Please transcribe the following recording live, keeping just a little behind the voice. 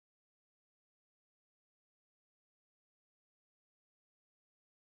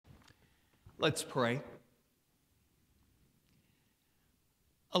Let's pray.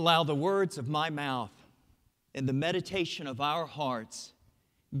 Allow the words of my mouth and the meditation of our hearts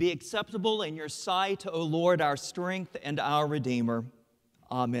be acceptable in your sight, O Lord, our strength and our Redeemer.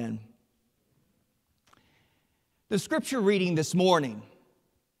 Amen. The scripture reading this morning,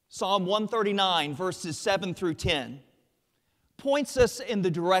 Psalm 139, verses 7 through 10, points us in the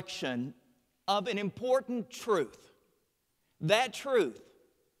direction of an important truth. That truth,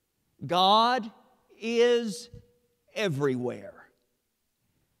 God is everywhere.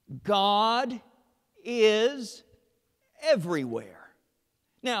 God is everywhere.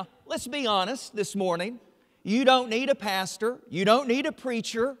 Now, let's be honest this morning. You don't need a pastor. You don't need a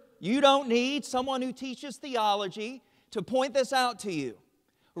preacher. You don't need someone who teaches theology to point this out to you.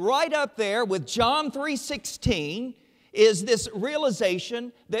 Right up there with John 3:16 is this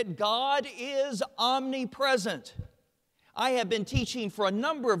realization that God is omnipresent. I have been teaching for a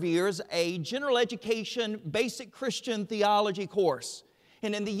number of years a general education basic Christian theology course.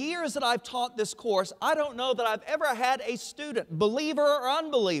 And in the years that I've taught this course, I don't know that I've ever had a student, believer or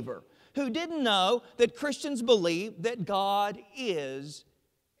unbeliever, who didn't know that Christians believe that God is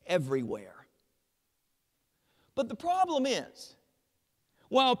everywhere. But the problem is,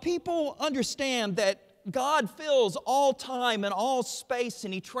 while people understand that God fills all time and all space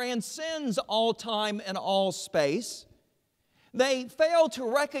and He transcends all time and all space, they fail to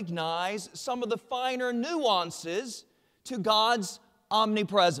recognize some of the finer nuances to God's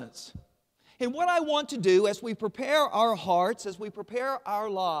omnipresence. And what I want to do as we prepare our hearts, as we prepare our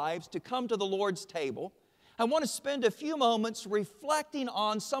lives to come to the Lord's table, I want to spend a few moments reflecting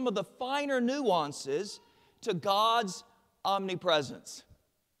on some of the finer nuances to God's omnipresence.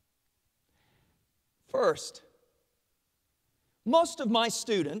 First, most of my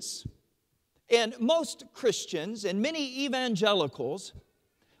students and most Christians and many evangelicals,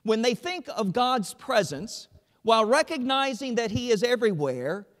 when they think of God's presence, while recognizing that He is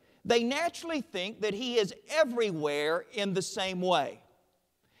everywhere, they naturally think that He is everywhere in the same way.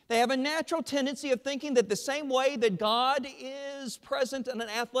 They have a natural tendency of thinking that the same way that God is present in an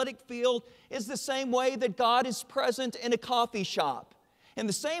athletic field is the same way that God is present in a coffee shop. In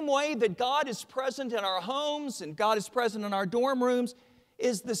the same way that God is present in our homes and God is present in our dorm rooms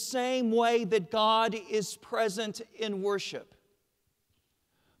is the same way that God is present in worship.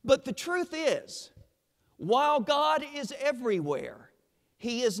 But the truth is, while God is everywhere,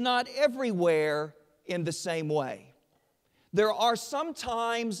 He is not everywhere in the same way. There are some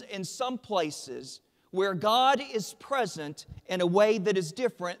times and some places where God is present in a way that is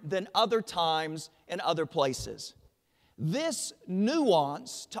different than other times and other places. This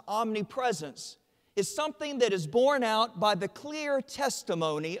nuance to omnipresence is something that is borne out by the clear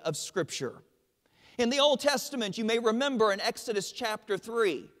testimony of Scripture. In the Old Testament, you may remember in Exodus chapter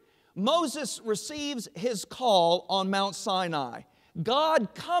 3, Moses receives his call on Mount Sinai.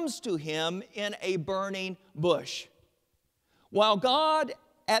 God comes to him in a burning bush. While God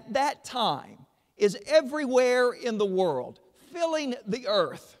at that time is everywhere in the world, filling the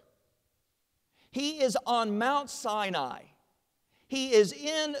earth, He is on Mount Sinai. He is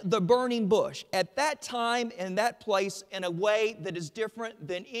in the burning bush at that time and that place in a way that is different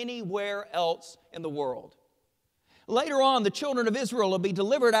than anywhere else in the world. Later on, the children of Israel will be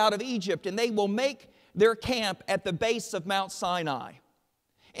delivered out of Egypt and they will make their camp at the base of Mount Sinai.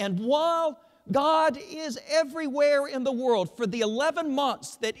 And while God is everywhere in the world, for the 11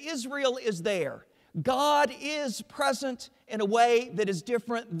 months that Israel is there, God is present in a way that is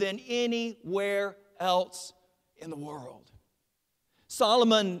different than anywhere else in the world.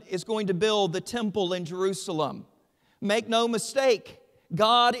 Solomon is going to build the temple in Jerusalem. Make no mistake,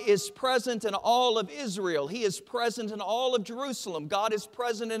 God is present in all of Israel. He is present in all of Jerusalem. God is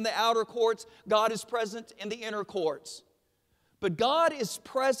present in the outer courts. God is present in the inner courts. But God is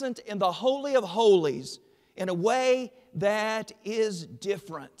present in the Holy of Holies in a way that is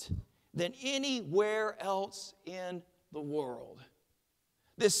different than anywhere else in the world.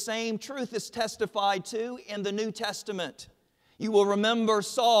 This same truth is testified to in the New Testament. You will remember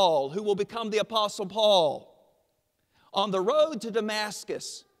Saul, who will become the Apostle Paul. On the road to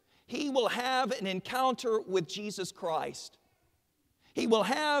Damascus, he will have an encounter with Jesus Christ. He will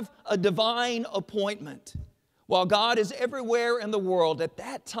have a divine appointment. While God is everywhere in the world, at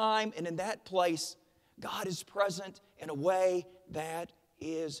that time and in that place, God is present in a way that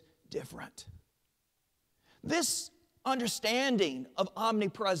is different. This understanding of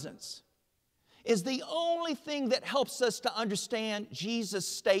omnipresence is the only thing that helps us to understand Jesus'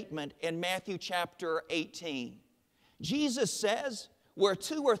 statement in Matthew chapter 18. Jesus says, "Where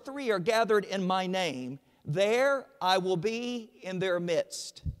 2 or 3 are gathered in my name, there I will be in their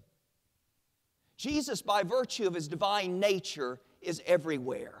midst." Jesus, by virtue of his divine nature, is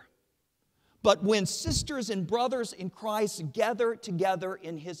everywhere. But when sisters and brothers in Christ gather together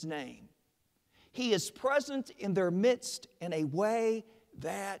in his name, he is present in their midst in a way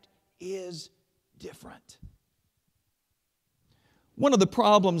that is different. One of the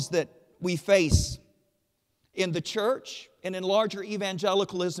problems that we face in the church and in larger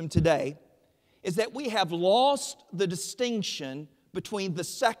evangelicalism today is that we have lost the distinction between the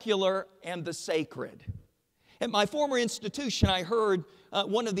secular and the sacred. At my former institution, I heard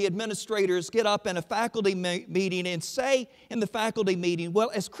one of the administrators get up in a faculty meeting and say in the faculty meeting, well,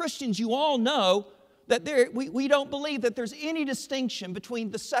 as Christians, you all know that we don't believe that there's any distinction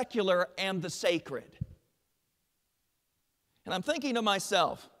between the secular and the sacred. And I'm thinking to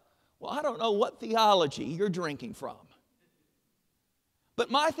myself, well, I don't know what theology you're drinking from.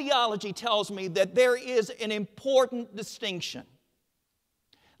 But my theology tells me that there is an important distinction.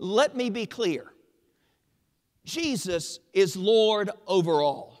 Let me be clear. Jesus is Lord over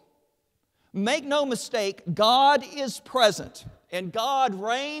all. Make no mistake, God is present, and God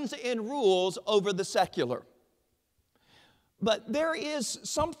reigns and rules over the secular. But there is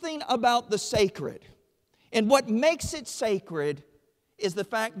something about the sacred, and what makes it sacred is the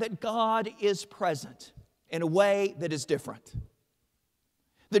fact that God is present in a way that is different.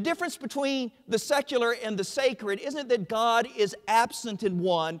 The difference between the secular and the sacred isn't that God is absent in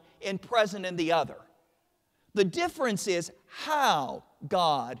one and present in the other. The difference is how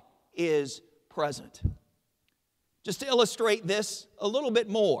God is present. Just to illustrate this a little bit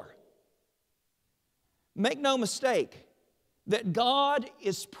more, make no mistake that God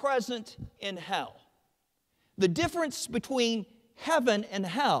is present in hell. The difference between heaven and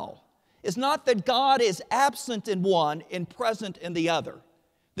hell is not that God is absent in one and present in the other.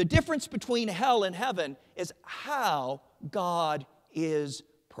 The difference between hell and heaven is how God is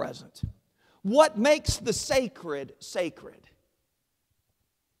present. What makes the sacred sacred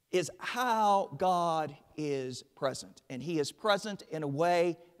is how God is present. And He is present in a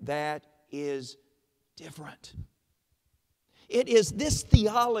way that is different. It is this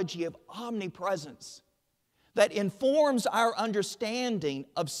theology of omnipresence that informs our understanding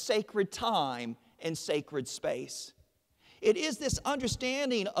of sacred time and sacred space. It is this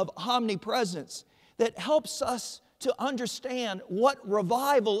understanding of omnipresence that helps us to understand what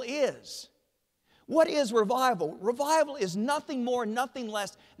revival is. What is revival? Revival is nothing more, nothing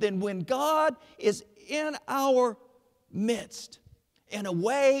less than when God is in our midst in a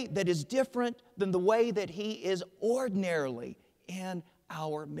way that is different than the way that He is ordinarily in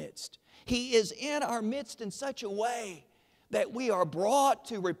our midst. He is in our midst in such a way that we are brought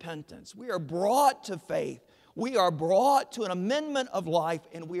to repentance. We are brought to faith. We are brought to an amendment of life,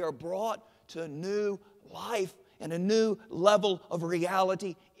 and we are brought to a new life and a new level of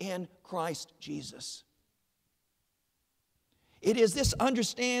reality in Christ Jesus. It is this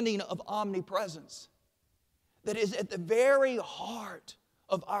understanding of omnipresence that is at the very heart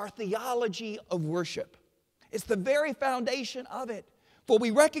of our theology of worship. It's the very foundation of it. For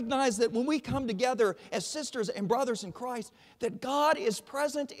we recognize that when we come together as sisters and brothers in Christ, that God is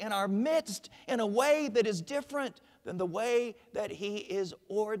present in our midst in a way that is different than the way that He is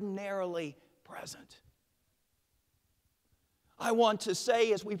ordinarily present. I want to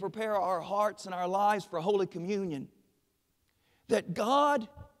say, as we prepare our hearts and our lives for Holy Communion, that God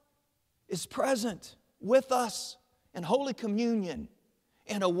is present with us in Holy Communion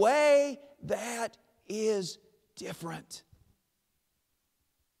in a way that is different.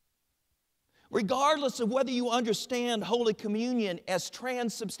 Regardless of whether you understand Holy Communion as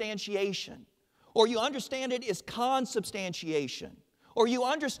transubstantiation, or you understand it as consubstantiation, or you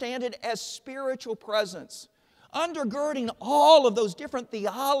understand it as spiritual presence, undergirding all of those different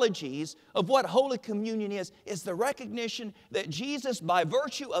theologies of what Holy Communion is the recognition that Jesus, by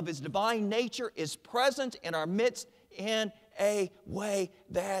virtue of His divine nature, is present in our midst in a way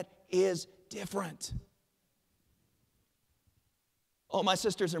that is different. Oh, my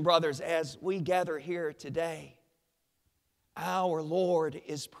sisters and brothers, as we gather here today, our Lord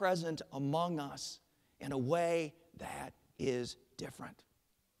is present among us in a way that is different.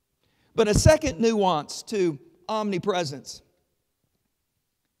 But a second nuance to omnipresence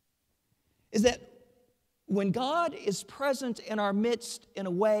is that when God is present in our midst in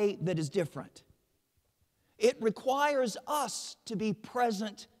a way that is different, it requires us to be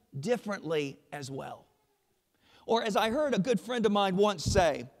present differently as well. Or as I heard a good friend of mine once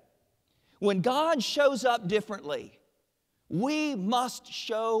say, when God shows up differently, we must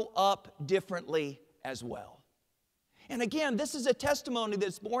show up differently as well. And again, this is a testimony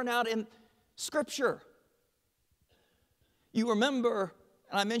that's borne out in Scripture. You remember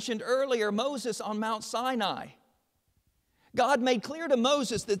And I mentioned earlier Moses on Mount Sinai. God made clear to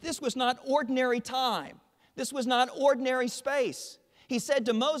Moses that this was not ordinary time. This was not ordinary space. He said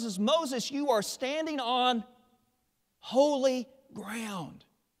to Moses, Moses, you are standing on holy ground.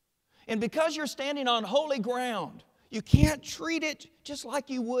 And because you're standing on holy ground, you can't treat it just like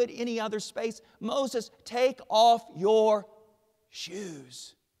you would any other space. Moses, take off your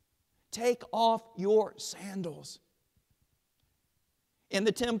shoes. Take off your sandals. In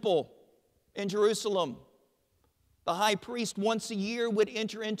the temple in Jerusalem, the high priest once a year would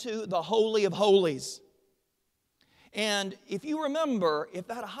enter into the Holy of Holies. And if you remember, if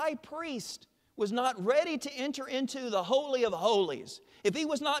that high priest was not ready to enter into the Holy of Holies, if he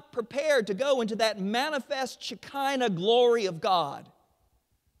was not prepared to go into that manifest Shekinah glory of God,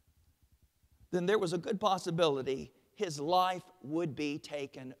 then there was a good possibility his life would be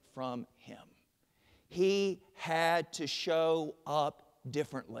taken from him. He had to show up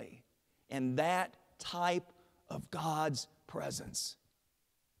differently in that type of God's presence.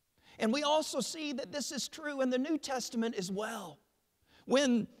 And we also see that this is true in the New Testament as well.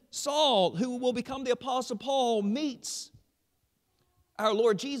 When Saul, who will become the Apostle Paul, meets our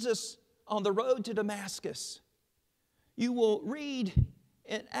Lord Jesus on the road to Damascus, you will read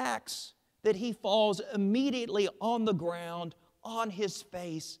in Acts that he falls immediately on the ground, on his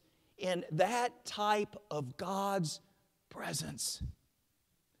face, in that type of God's presence.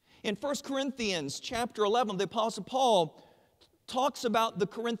 In 1 Corinthians chapter 11, the Apostle Paul talks about the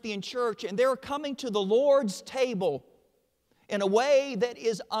Corinthian church, and they're coming to the Lord's table in a way that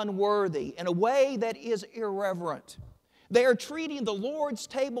is unworthy, in a way that is irreverent. They are treating the Lord's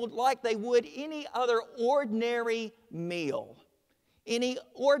table like they would any other ordinary meal, any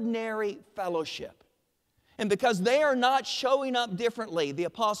ordinary fellowship. And because they are not showing up differently, the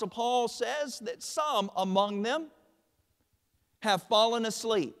Apostle Paul says that some among them have fallen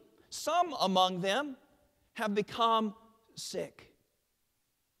asleep. Some among them have become sick.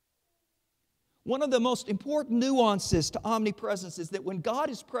 One of the most important nuances to omnipresence is that when God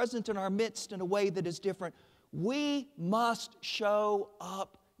is present in our midst in a way that is different, we must show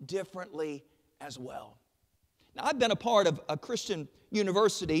up differently as well. Now, I've been a part of a Christian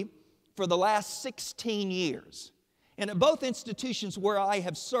university for the last 16 years. And at both institutions where I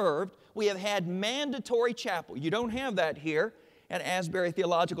have served, we have had mandatory chapel. You don't have that here at Asbury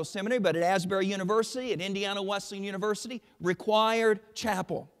Theological Seminary, but at Asbury University, at Indiana Wesleyan University, required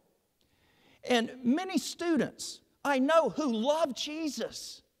chapel. And many students I know who love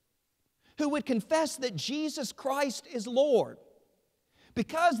Jesus, who would confess that Jesus Christ is Lord,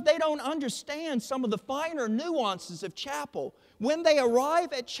 because they don't understand some of the finer nuances of chapel. When they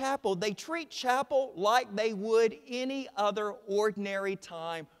arrive at chapel, they treat chapel like they would any other ordinary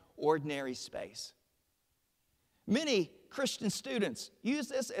time, ordinary space. Many Christian students use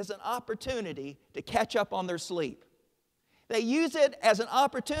this as an opportunity to catch up on their sleep. They use it as an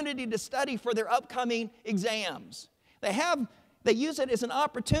opportunity to study for their upcoming exams. They use it as an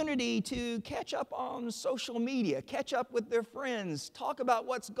opportunity to catch up on social media, catch up with their friends, talk about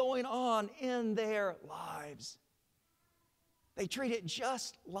what's going on in their lives. They treat it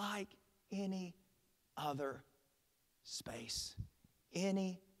just like any other space,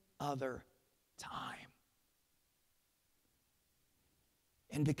 any other time.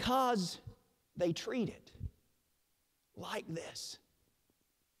 And because they treat it like this,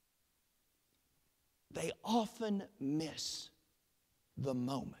 they often miss the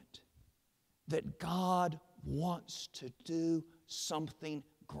moment that God wants to do something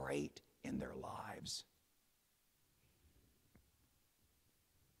great in their lives.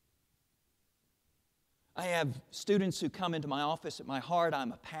 I have students who come into my office. At my heart,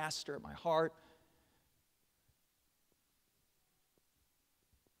 I'm a pastor. At my heart,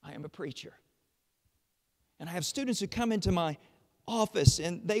 I am a preacher. And I have students who come into my office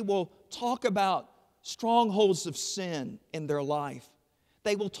and they will talk about strongholds of sin in their life.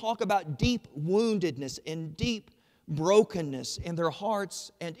 They will talk about deep woundedness and deep brokenness in their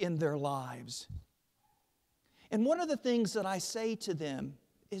hearts and in their lives. And one of the things that I say to them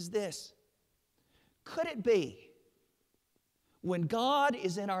is this: could it be, when God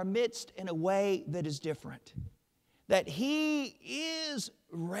is in our midst in a way that is different, that He is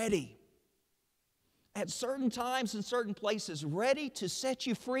ready at certain times and certain places, ready to set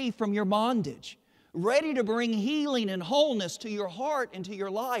you free from your bondage, ready to bring healing and wholeness to your heart and to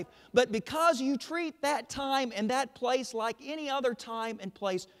your life. But because you treat that time and that place like any other time and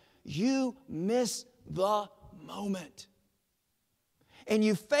place, you miss the moment. And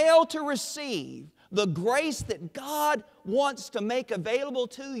you fail to receive the grace that God wants to make available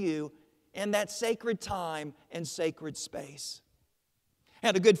to you in that sacred time and sacred space. I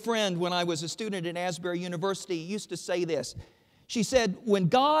had a good friend when I was a student at Asbury University used to say this. She said, when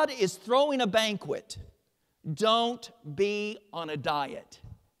God is throwing a banquet, don't be on a diet.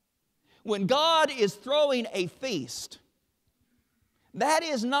 When God is throwing a feast, that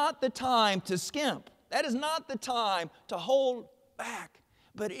is not the time to skimp. That is not the time to hold back,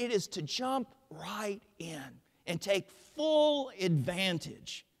 but it is to jump right in and take full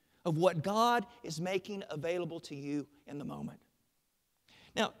advantage of what God is making available to you in the moment.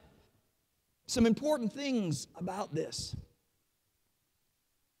 Now, some important things about this.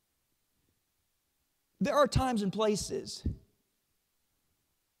 There are times and places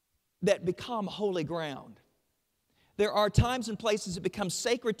that become holy ground. There are times and places that become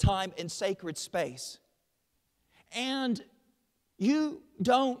sacred time and sacred space. And you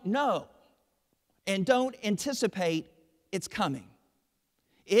don't know and don't anticipate it's coming.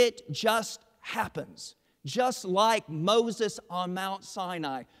 It just happens. Just like Moses on Mount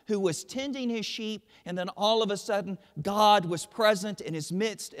Sinai, who was tending his sheep, and then all of a sudden, God was present in his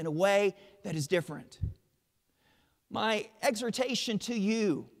midst in a way that is different. My exhortation to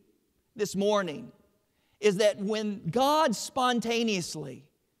you this morning is that when God spontaneously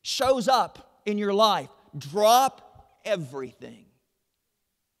shows up in your life, drop everything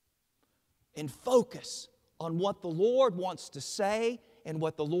and focus on what the Lord wants to say and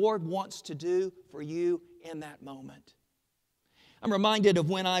what the Lord wants to do for you in that moment. I'm reminded of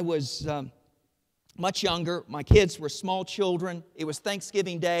when I was much younger. My kids were small children. It was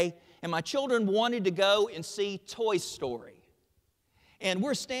Thanksgiving Day, and my children wanted to go and see Toy Story. And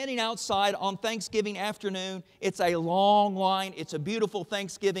we're standing outside on Thanksgiving afternoon. It's a long line. It's a beautiful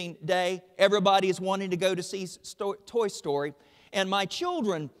Thanksgiving day. Everybody is wanting to go to see Toy Story. And my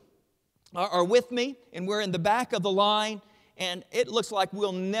children are with me, and we're in the back of the line, and it looks like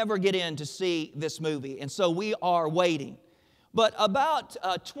we'll never get in to see this movie. And so we are waiting. But about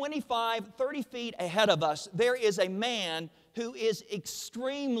 25, 30 feet ahead of us, there is a man who is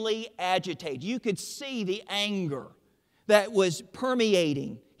extremely agitated. You could see the anger that was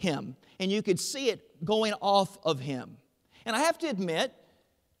permeating him, and you could see it going off of him. And I have to admit,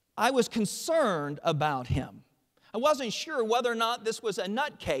 I was concerned about him. I wasn't sure whether or not this was a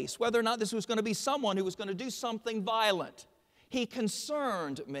nutcase, whether or not this was going to be someone who was going to do something violent. He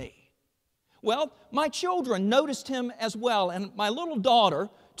concerned me. Well, my children noticed him as well, and my little daughter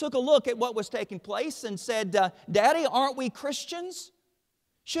took a look at what was taking place and said, Daddy, aren't we Christians?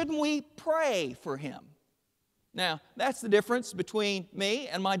 Shouldn't we pray for him? Now, that's the difference between me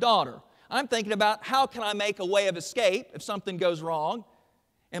and my daughter. I'm thinking about how can I make a way of escape if something goes wrong,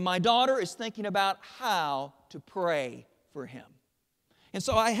 and my daughter is thinking about how to pray for him. And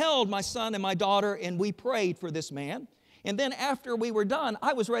so I held my son and my daughter, and we prayed for this man. And then after we were done,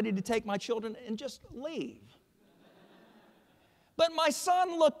 I was ready to take my children and just leave. But my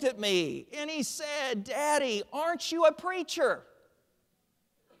son looked at me and he said, Daddy, aren't you a preacher?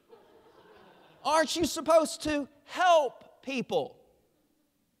 Aren't you supposed to help people?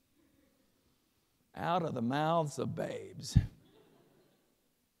 Out of the mouths of babes.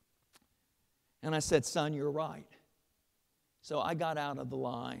 And I said, son, you're right. So I got out of the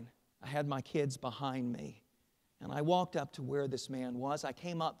line. I had my kids behind me. And I walked up to where this man was. I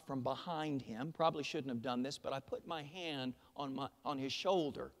came up from behind him. Probably shouldn't have done this, but I put my hand on his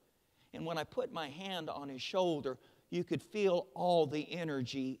shoulder. And when I put my hand on his shoulder, you could feel all the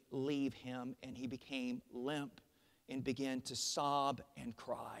energy leave him, and he became limp and began to sob and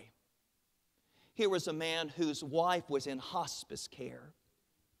cry. Here was a man whose wife was in hospice care.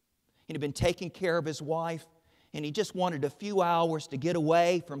 He had been taking care of his wife, and he just wanted a few hours to get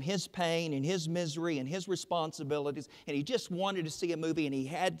away from his pain and his misery and his responsibilities, and he just wanted to see a movie, and he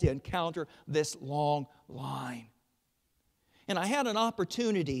had to encounter this long line. And I had an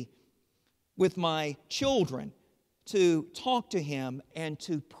opportunity with my children to talk to him and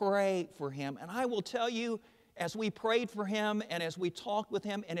to pray for him. And I will tell you, as we prayed for him and as we talked with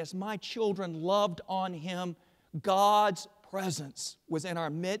him and as my children loved on him, God's presence was in our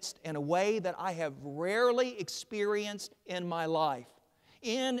midst in a way that I have rarely experienced in my life.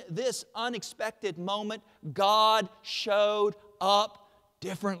 In this unexpected moment, God showed up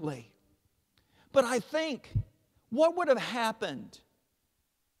differently. But I think, what would have happened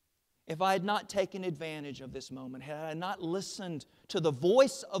if I had not taken advantage of this moment, had I not listened to the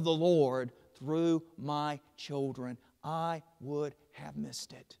voice of the Lord through my children? I would have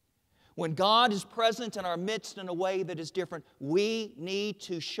missed it. When God is present in our midst in a way that is different, we need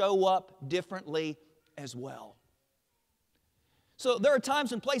to show up differently as well. So there are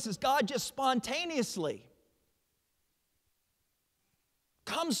times and places God just spontaneously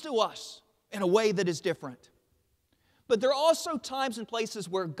comes to us in a way that is different. But there are also times and places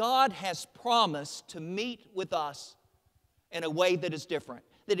where God has promised to meet with us in a way that is different.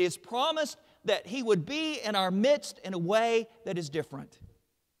 That He has promised that He would be in our midst in a way that is different.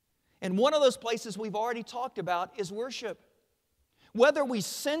 And one of those places we've already talked about is worship. Whether we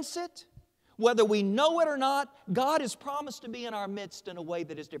sense it, whether we know it or not, God has promised to be in our midst in a way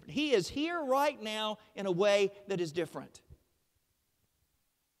that is different. He is here right now in a way that is different.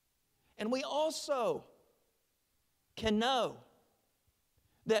 And we also can know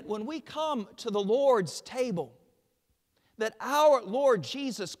that when we come to the Lord's table, that our Lord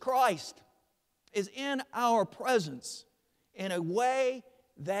Jesus Christ is in our presence in a way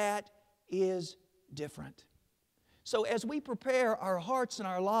that is different. So as we prepare our hearts and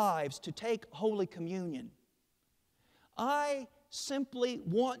our lives to take Holy Communion, I simply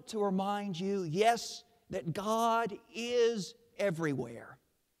want to remind you, yes, that God is everywhere,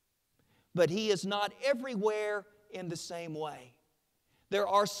 but He is not everywhere in the same way. There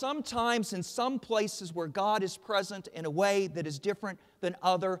are some times and some places where God is present in a way that is different than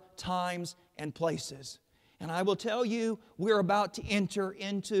other times and places. And I will tell you, we're about to enter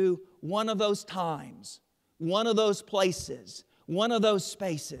into one of those times, one of those places, one of those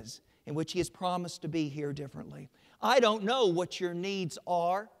spaces in which He has promised to be here differently. I don't know what your needs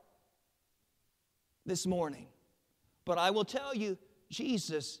are this morning, but I will tell you,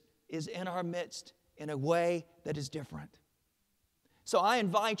 Jesus is in our midst in a way that is different. So I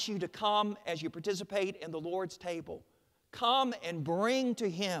invite you to come as you participate in the Lord's table. Come and bring to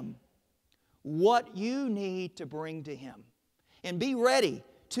Him what you need to bring to Him. And be ready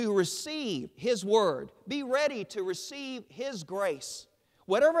to receive His Word. Be ready to receive His grace,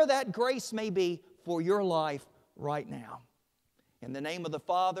 whatever that grace may be for your life right now. In the name of the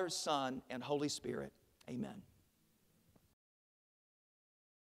Father, Son, and Holy Spirit, amen.